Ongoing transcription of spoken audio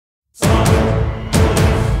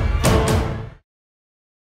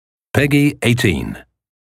Peggy 18.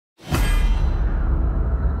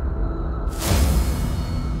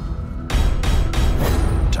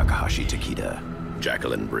 Takahashi Takeda,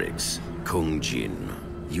 Jacqueline Briggs, Kung Jin,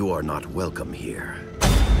 you are not welcome here.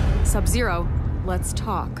 Sub-Zero, let's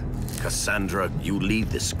talk. Cassandra, you lead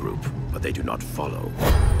this group, but they do not follow.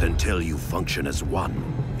 Until you function as one,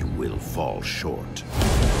 you will fall short.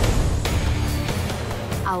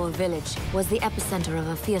 Our village was the epicenter of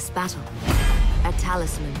a fierce battle. A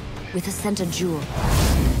talisman with a center jewel.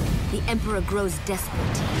 The Emperor grows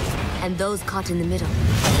desperate, and those caught in the middle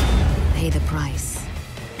pay the price.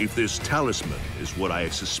 If this talisman is what I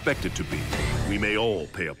suspect it to be, we may all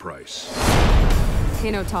pay a price.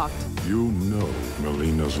 Kano talked. You know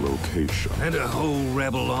Melina's location. And a whole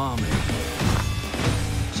rebel army.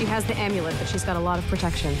 She has the amulet, but she's got a lot of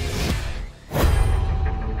protection.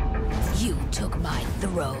 You took my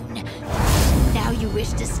throne. Now you wish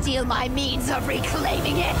to steal my means of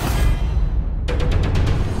reclaiming it!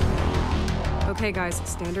 Okay, guys,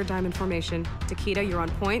 standard diamond formation. Takeda, you're on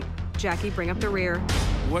point. Jackie, bring up the rear.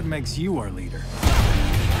 What makes you our leader?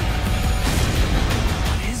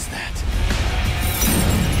 What is that?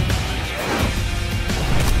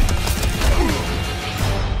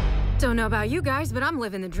 Don't know about you guys, but I'm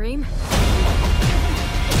living the dream.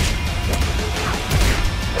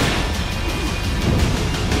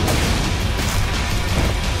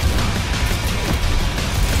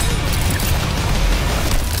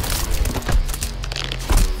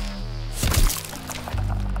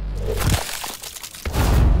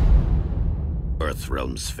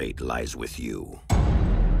 Earthrealm's fate lies with you.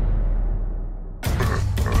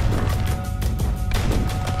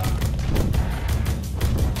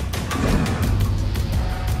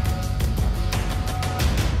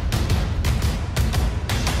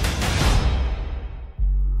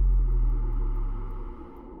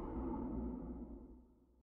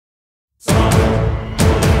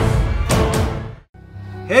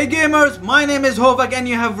 Hey gamers, my name is Hovac and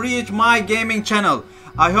you have reached my gaming channel.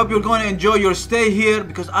 I hope you're going to enjoy your stay here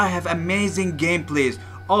because I have amazing gameplays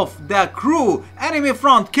of The Crew, Enemy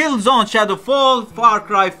Front, Killzone, Shadowfall, Far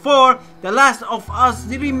Cry 4, The Last of Us,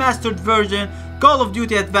 the remastered version, Call of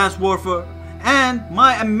Duty Advanced Warfare, and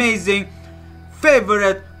my amazing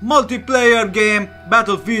favorite multiplayer game,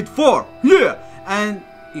 Battlefield 4. Yeah! And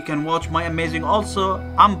you can watch my amazing also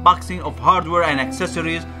unboxing of hardware and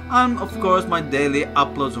accessories, and of course my daily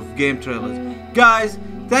uploads of game trailers. Guys,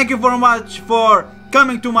 thank you very much for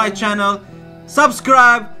coming to my channel.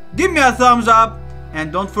 Subscribe, give me a thumbs up, and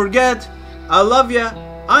don't forget, I love ya.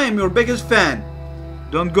 I am your biggest fan.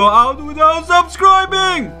 Don't go out without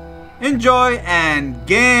subscribing. Enjoy and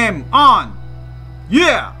game on.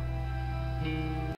 Yeah!